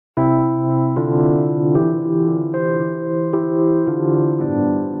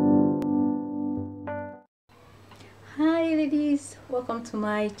welcome to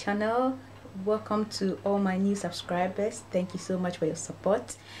my channel. Welcome to all my new subscribers. Thank you so much for your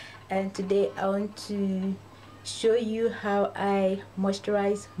support. And today I want to show you how I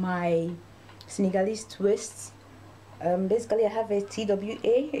moisturize my Senegalese twists. Basically I have a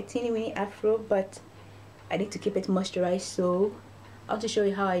TWA, a teeny weeny afro, but I need to keep it moisturized, so I want to show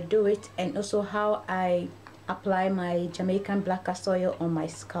you how I do it and also how I apply my Jamaican black castor oil on my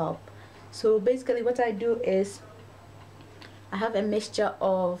scalp. So basically what I do is I have a mixture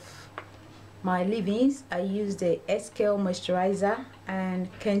of my leave-ins. I use the scalp moisturizer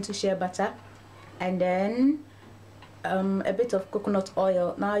and Kento shea butter, and then a bit of coconut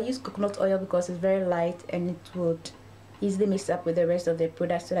oil. Now I use coconut oil because it's very light and it would easily mix up with the rest of the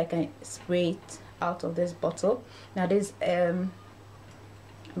product so that I can spray it out of this bottle. Now this an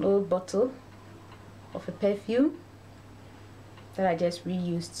old bottle of a perfume that I just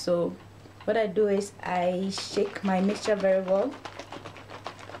reused. So what I do is I shake my mixture very well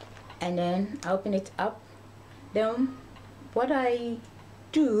and then I open it up. Then what I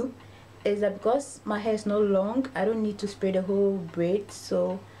do is that because my hair is not long, I don't need to spray the whole braid,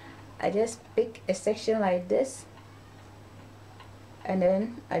 so I just pick a section like this and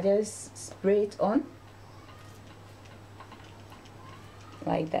then I just spray it on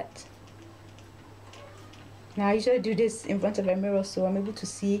like that. Now I usually do this in front of a mirror so I'm able to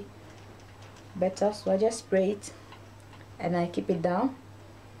see better, so I just spray it and I keep it down.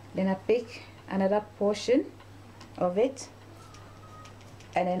 Then I pick another portion of it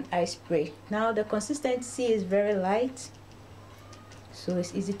and then I spray. Now the consistency is very light, so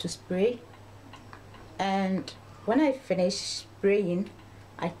it's easy to spray, and when I finish spraying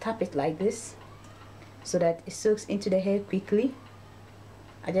I tap it like this so that it soaks into the hair quickly.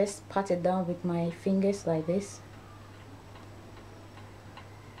 I just pat it down with my fingers like this.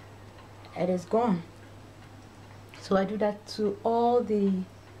 It is gone. So I do that to all the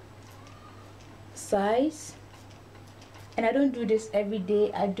sides, and I don't do this every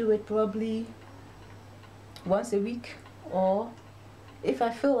day. I do it probably once a week, or if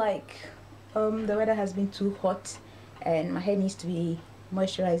I feel like the weather has been too hot and my hair needs to be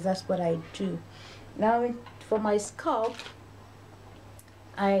moisturized, that's what I do. Now for my scalp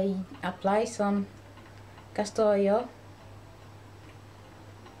I apply some castor oil.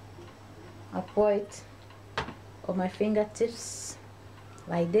 I pour it on my fingertips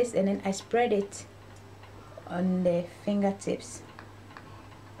like this, and then I spread it on the fingertips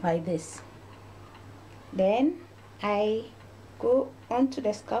like this. Then I go onto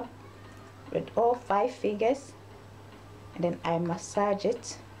the scalp with all 5 fingers and then I massage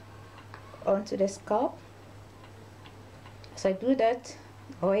it onto the scalp. So I do that,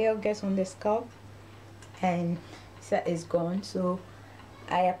 oil gets on the scalp and that is gone. So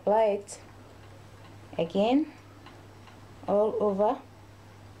I apply it again all over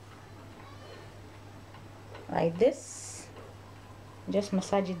like this. Just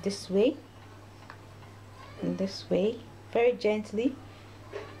massage it this way and this way very gently.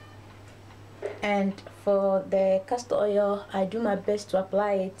 And for the castor oil I do my best to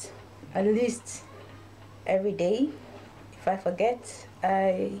apply it at least every day. If I forget,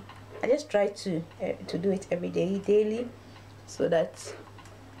 I just try to do it every day, daily, so that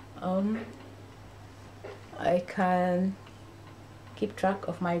I can keep track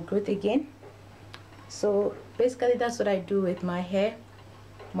of my growth again. So basically that's what I do with my hair.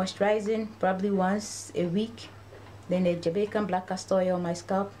 Moisturizing probably once a week, then the Jamaican black castor oil on my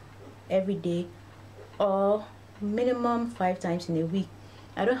scalp every day, or minimum 5 times in a week.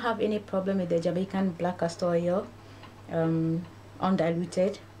 I don't have any problem with the Jamaican black castor oil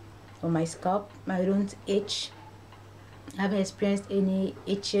undiluted on my scalp. I don't itch. I haven't experienced any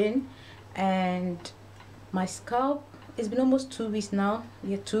itching, and my scalp, it's been almost 2 weeks now.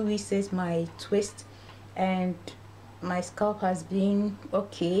 Yeah, 2 weeks since my twist, and my scalp has been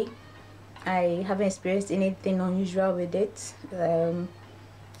okay. I haven't experienced anything unusual with it,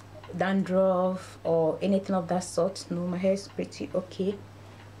 dandruff or anything of that sort. No, my hair is pretty okay.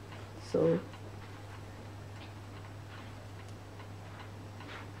 So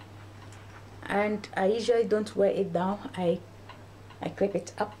and I usually don't wear it down. I clip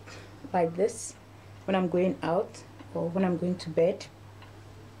it up like this when I'm going out or when I'm going to bed,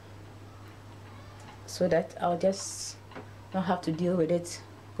 so that I'll just not have to deal with it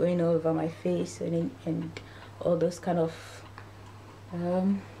going all over my face and all those kind of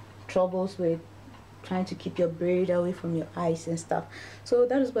troubles with trying to keep your braid away from your eyes and stuff. So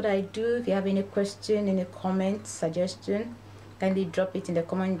that is what I do. If you have any question, any comment, suggestion, kindly drop it in the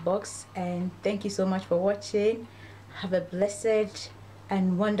comment box. And thank you so much for watching. Have a blessed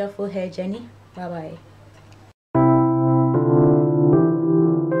and wonderful hair journey. Bye bye.